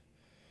that have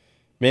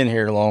been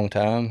here a long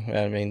time.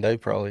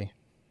 They've probably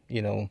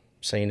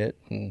seen it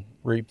and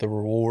reaped the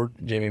reward.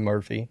 Jimmy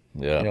Murphy.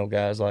 Yeah.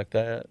 Guys like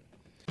that.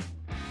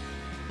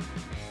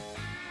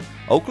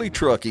 Oakley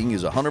Trucking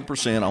is a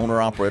 100%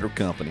 owner-operator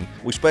company.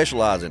 We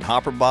specialize in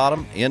hopper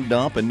bottom, end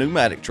dump, and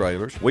pneumatic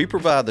trailers. We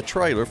provide the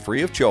trailer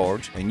free of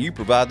charge, and you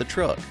provide the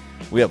truck.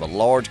 We have a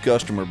large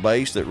customer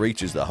base that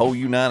reaches the whole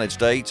United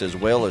States as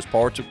well as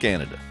parts of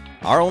Canada.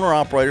 Our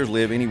owner-operators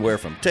live anywhere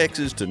from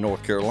Texas to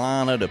North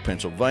Carolina to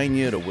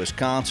Pennsylvania to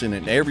Wisconsin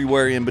and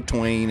everywhere in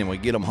between, and we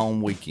get them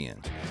home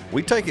weekends.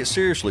 We take it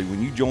seriously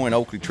when you join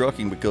Oakley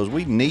Trucking because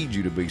we need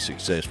you to be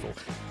successful.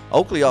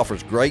 Oakley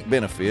offers great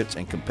benefits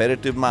and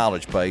competitive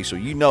mileage pay, so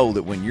you know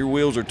that when your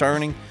wheels are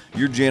turning,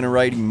 you're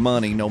generating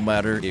money no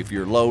matter if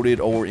you're loaded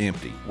or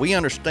empty. We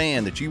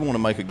understand that you want to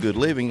make a good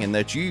living and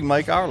that you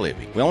make our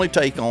living. We only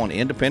take on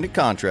independent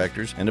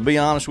contractors, and to be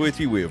honest with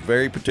you, we are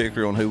very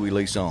particular on who we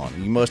lease on.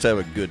 You must have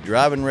a good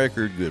driving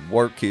record, good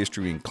work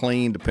history, and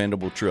clean,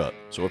 dependable truck.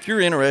 So if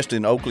you're interested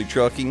in Oakley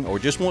Trucking or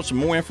just want some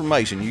more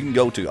information, you can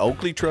go to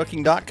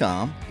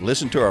oakleytrucking.com,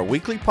 listen to our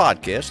weekly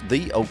podcast,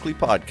 The Oakley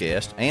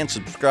Podcast, and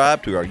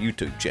subscribe to our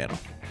YouTube channel.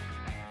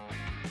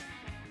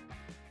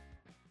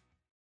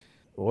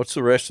 What's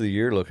the rest of the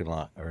year looking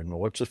like, or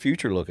what's the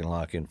future looking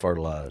like in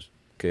Fertilizer,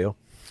 Kel?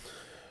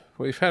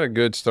 We've had a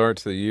good start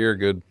to the year,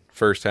 good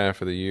first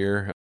half of the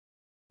year.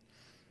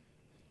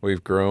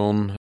 We've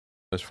grown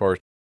as far as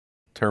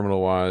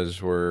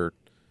terminal-wise. We're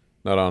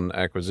not on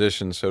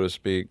acquisition, so to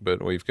speak,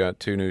 but we've got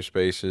 2 new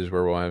spaces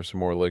where we'll have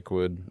some more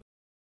liquid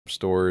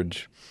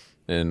storage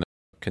in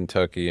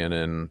Kentucky and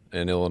in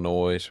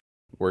Illinois.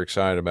 We're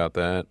excited about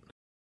that.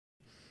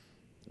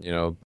 You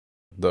know,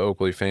 the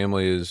Oakley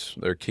family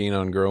they're keen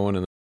on growing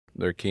and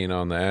they're keen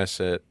on the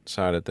asset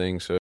side of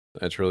things, so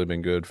that's really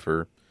been good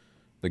for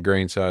the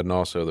grain side and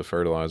also the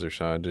fertilizer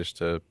side. Just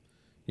to, at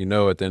the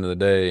end of the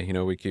day,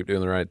 we keep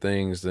doing the right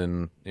things,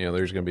 then,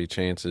 there's going to be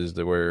chances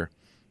to where,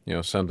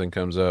 something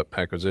comes up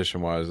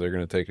acquisition-wise, they're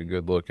going to take a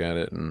good look at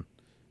it, and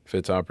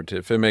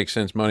if it makes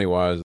sense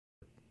money-wise,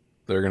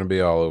 they're going to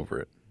be all over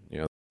it.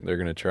 They're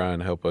going to try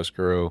and help us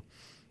grow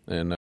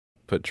and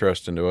put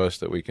trust into us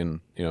that we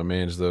can,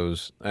 manage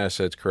those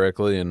assets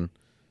correctly and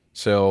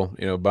sell,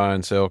 buy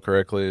and sell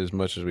correctly as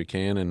much as we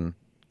can and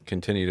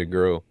continue to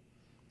grow.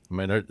 I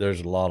mean,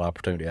 there's a lot of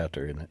opportunity out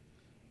there, isn't it?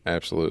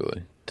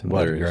 Absolutely.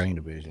 What the grain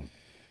division?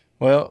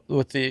 Well,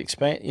 with the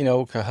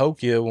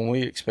Cahokia, when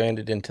we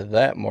expanded into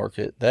that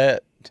market,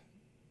 that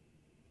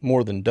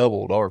more than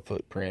doubled our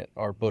footprint,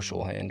 our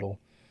bushel handle.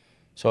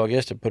 So I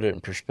guess to put it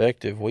in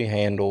perspective, we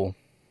handle,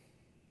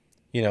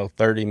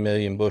 30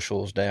 million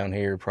bushels down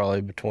here,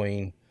 probably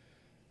between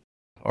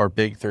our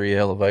big 3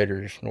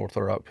 elevators, North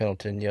Little Rock,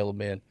 Pendleton, Yellow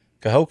Bend.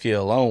 Cahokia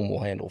alone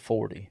will handle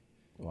 40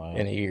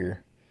 in a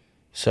year.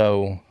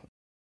 So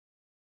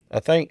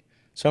I think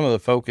some of the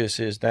focus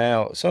is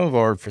now, some of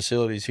our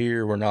facilities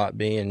here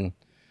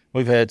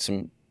we've had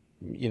some,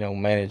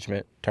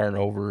 management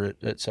turnover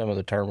at some of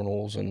the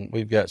terminals, and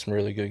we've got some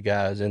really good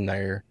guys in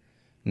there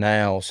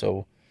now.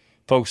 So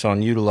focus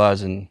on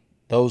utilizing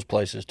those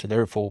places to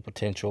their full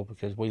potential,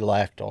 because we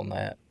lacked on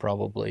that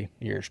probably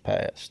years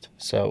past.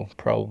 So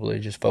probably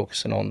just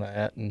focusing on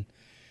that. And,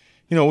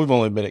 we've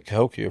only been at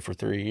Cahokia for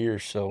 3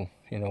 years, so,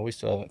 we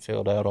still haven't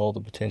filled out all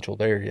the potential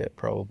there yet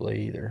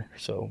probably either.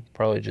 So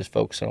probably just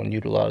focusing on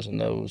utilizing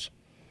those.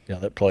 Yeah,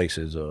 that place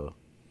is,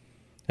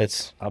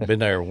 I've been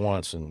there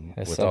once, and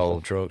with something. all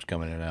the trucks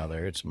coming in and out of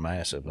there, it's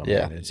massive. I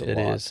mean, it's a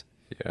lot. Is.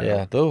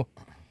 Yeah, though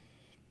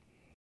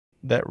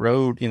that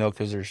road,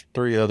 because there's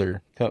 3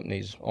 other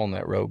companies on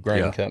that road,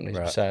 grain companies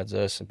besides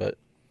us, but,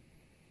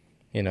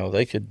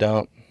 they could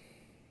dump,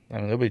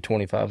 there'll be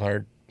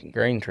 2,500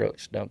 grain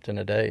trucks dumped in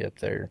a day up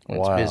there when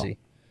it's busy.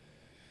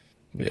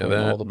 Between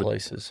all the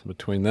places.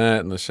 Between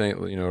that and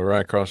the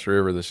right across the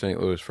river, the St.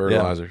 Louis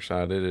fertilizer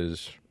side,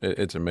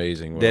 it's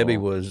amazing. Debbie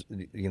was,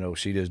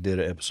 she just did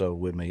an episode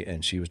with me,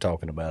 and she was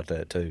talking about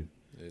that too.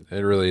 It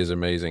really is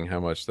amazing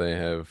how much they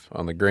have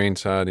on the grain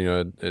side.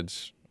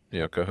 It's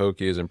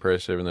Cahokia is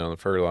impressive, and then on the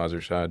fertilizer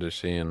side, just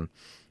seeing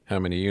how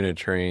many unit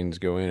trains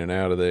go in and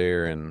out of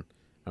there, and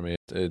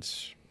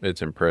it's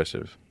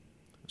impressive.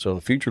 So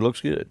the future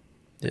looks good.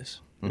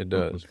 Yes. It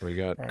does. We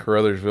got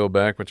Caruthersville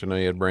back, which I know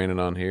you had Brandon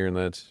on here, and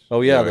that's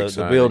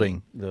the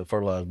building, the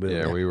fertilizer building.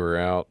 Yeah, we were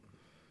out.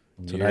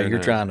 So now you're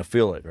trying to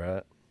fill it,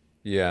 right?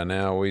 Yeah,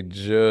 now we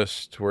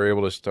just were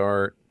able to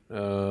start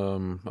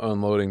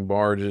unloading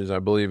barges. I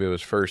believe it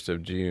was 1st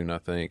of June, I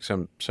think,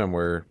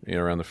 somewhere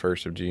around the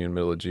 1st of June,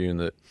 middle of June,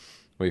 that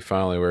we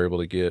finally were able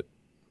to get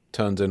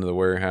tons into the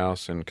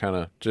warehouse, and kind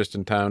of just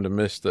in time to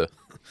miss the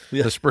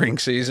spring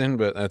season,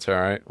 but that's all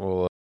right.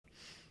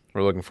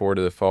 We're looking forward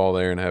to the fall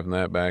there and having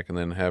that back, and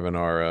then having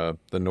our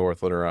the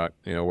North Little Rock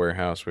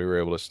warehouse. We were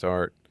able to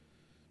start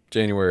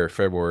January or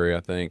February, I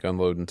think,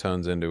 unloading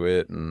tons into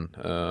it, and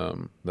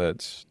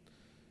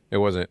it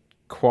wasn't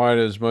quite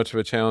as much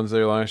of a challenge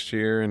there last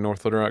year in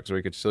North Little Rock, because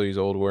we could still use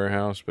old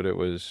warehouse, but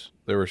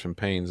there were some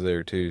pains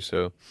there too.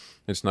 So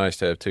it's nice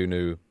to have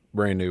 2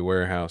 brand new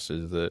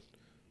warehouses that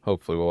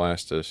hopefully will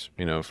last us,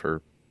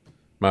 for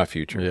my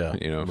future,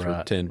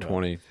 for 10,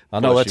 20. I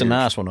know that's years. a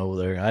nice one over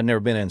there. I've never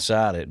been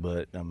inside it,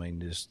 but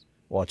just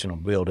watching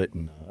them build it,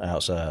 and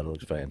outside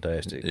looks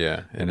fantastic.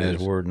 Yeah. And as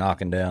we're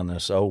knocking down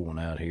this old one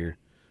out here,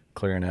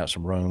 clearing out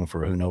some room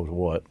for who knows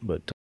what,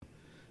 but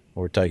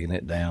we're taking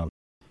it down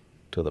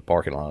to the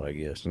parking lot, I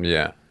guess.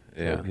 Yeah.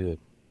 So good.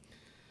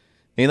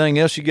 Anything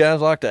else you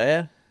guys like to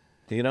add?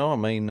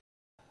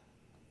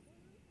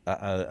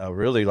 I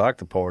really like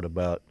the part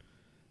about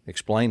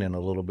explaining a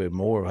little bit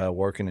more of how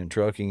working in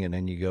trucking, and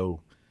then you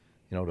go,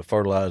 to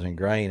fertilizing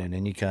grain, and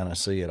then you kind of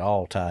see it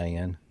all tie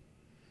in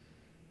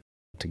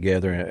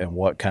together, and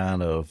what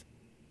kind of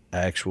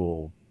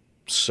actual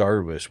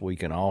service we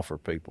can offer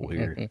people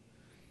here,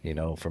 you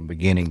know, from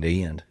beginning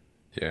to end.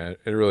 Yeah,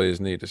 it really is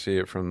neat to see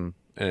it from,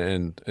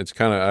 and it's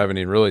kind of, I haven't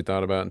even really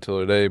thought about it until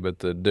today, but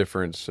the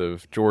difference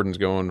of Jordan's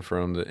going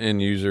from the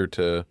end user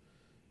to,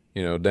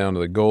 you know, down to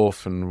the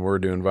Gulf, and we're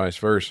doing vice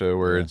versa,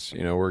 where it's,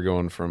 you know, we're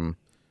going from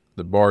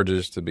the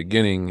barges to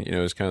beginning, you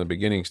know, it's kind of the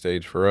beginning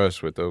stage for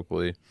us with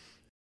Oakley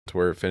to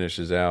where it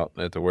finishes out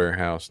at the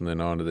warehouse and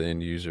then on to the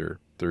end user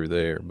through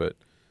there. But,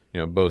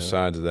 you know, both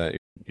sides of that,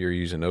 you're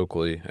using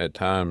Oakley at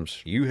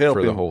times You help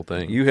for him, the whole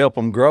thing. You help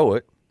them grow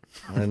it,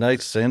 and they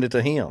send it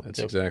to him. That's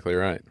exactly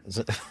right.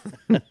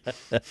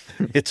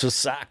 It's a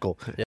cycle.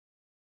 Yeah.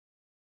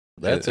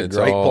 That's a It's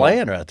great all-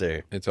 plan right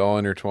there. It's all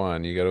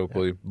intertwined. You got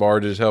Oakley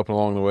barges helping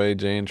along the way,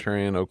 Jan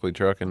Tran, Oakley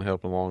trucking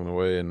helping along the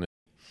way, and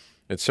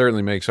it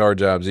certainly makes our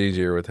jobs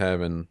easier with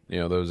having, you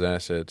know, those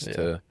assets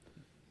to,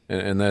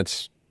 and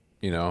that's,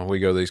 you know, we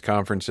go to these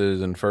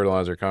conferences and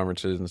fertilizer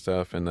conferences and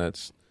stuff, and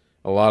that's,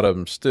 a lot of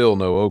them still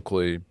know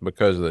Oakley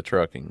because of the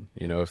trucking,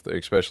 you know,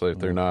 especially if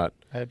they're not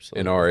Absolutely.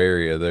 in our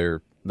area,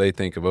 they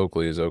think of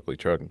Oakley as Oakley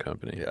Trucking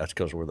Company. Yeah, that's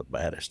because we're the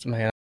baddest.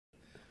 Man,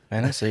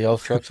 I see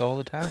y'all's trucks all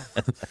the time.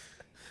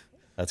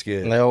 That's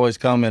good. And they always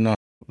comment on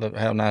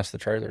how nice the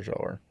trailers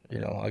are. You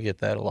know, I get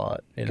that a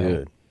lot. You know?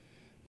 Good.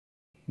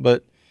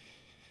 But,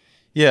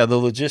 yeah, the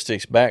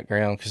logistics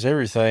background, because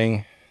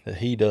everything that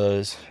he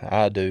does,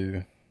 I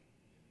do,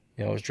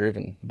 you know, is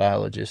driven by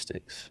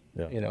logistics.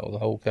 Yeah. You know, the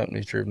whole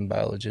company's driven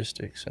by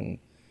logistics. And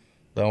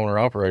the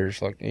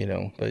owner-operators, like, you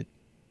know,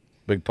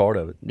 Big part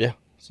of it. yeah,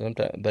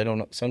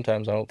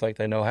 sometimes I don't think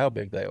they know how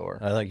big they are.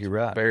 I think you're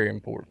right. Very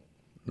important.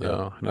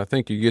 No, and I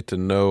think you get to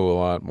know a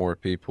lot more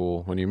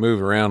people when you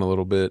move around a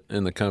little bit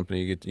in the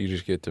company. You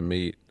just get to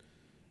meet,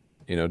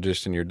 you know,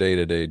 just in your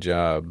day-to-day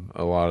job,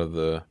 a lot of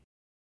the,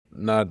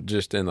 not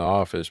just in the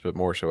office, but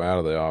more so out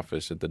of the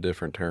office at the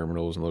different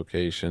terminals and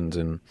locations.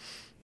 And,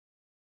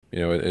 you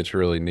know, it's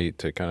really neat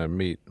to kind of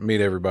meet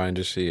everybody and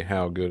just see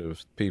how good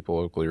of people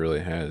Oakley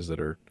really has that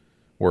are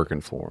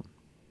working for them,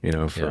 you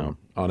know, from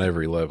on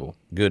every level.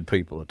 Good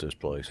people at this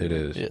place. It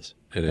is. Yes.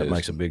 It That is.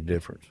 makes a big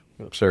difference.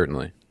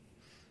 Certainly.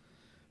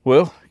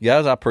 Well,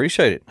 guys, I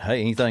appreciate it. Hey,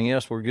 anything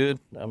else? We're good.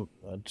 I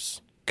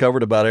just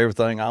covered about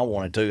everything I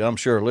wanted to. I'm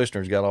sure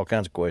listeners got all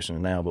kinds of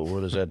questions now, but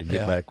we'll just have to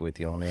get back with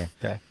you on there.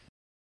 Okay.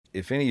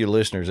 If any of your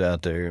listeners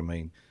out there, I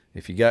mean,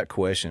 if you got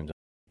questions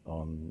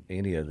on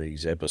any of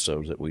these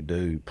episodes that we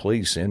do,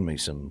 please send me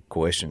some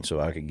questions so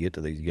I can get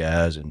to these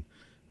guys, and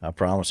I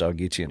promise I'll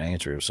get you an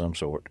answer of some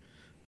sort,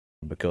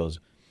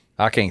 because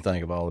I can't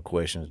think of all the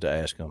questions to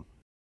ask them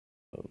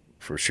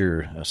for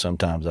sure.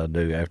 Sometimes I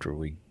do after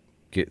we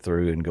get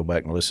through and go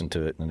back and listen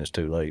to it, and it's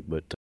too late.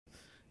 But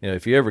you know,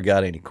 if you ever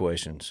got any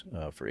questions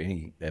for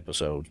any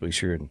episodes, be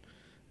sure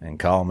and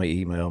call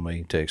me, email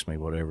me, text me,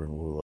 whatever,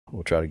 and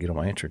we'll try to get them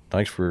answered.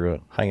 Thanks for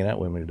hanging out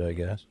with me today,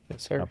 guys.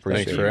 Yes, sir. I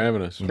appreciate Thanks for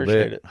having us.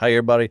 Appreciate it. Hey,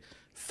 everybody,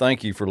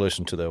 thank you for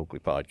listening to the Oakley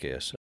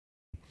podcast.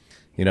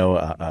 You know,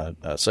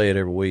 I say it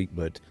every week,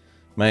 but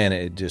man,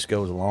 it just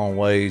goes a long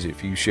ways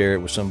if you share it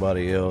with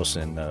somebody else.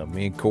 And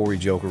me and Corey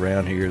joke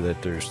around here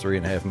that there's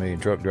 3.5 million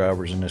truck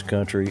drivers in this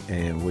country,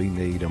 and we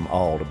need them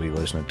all to be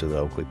listening to the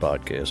Oakley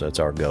podcast. That's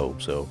our goal.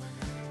 So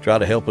try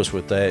to help us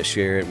with that.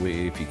 Share it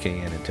if you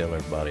can, and tell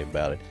everybody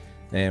about it.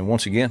 And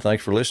once again,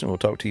 thanks for listening. We'll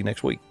talk to you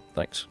next week.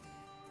 Thanks.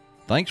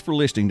 Thanks for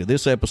listening to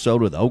this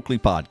episode of the Oakley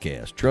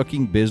Podcast,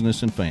 Trucking,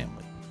 Business, and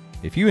Family.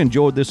 If you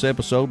enjoyed this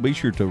episode, be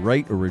sure to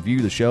rate or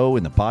review the show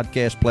in the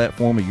podcast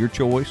platform of your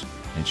choice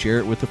and share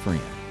it with a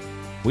friend.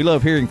 We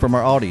love hearing from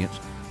our audience,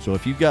 so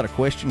if you've got a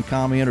question,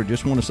 comment, or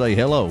just want to say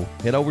hello,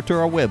 head over to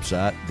our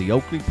website,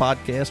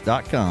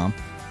 theoakleypodcast.com,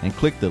 and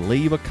click the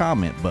Leave a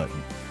Comment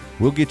button.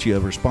 We'll get you a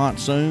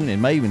response soon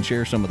and may even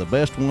share some of the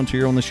best ones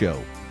here on the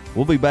show.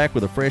 We'll be back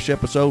with a fresh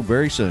episode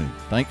very soon.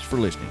 Thanks for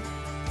listening.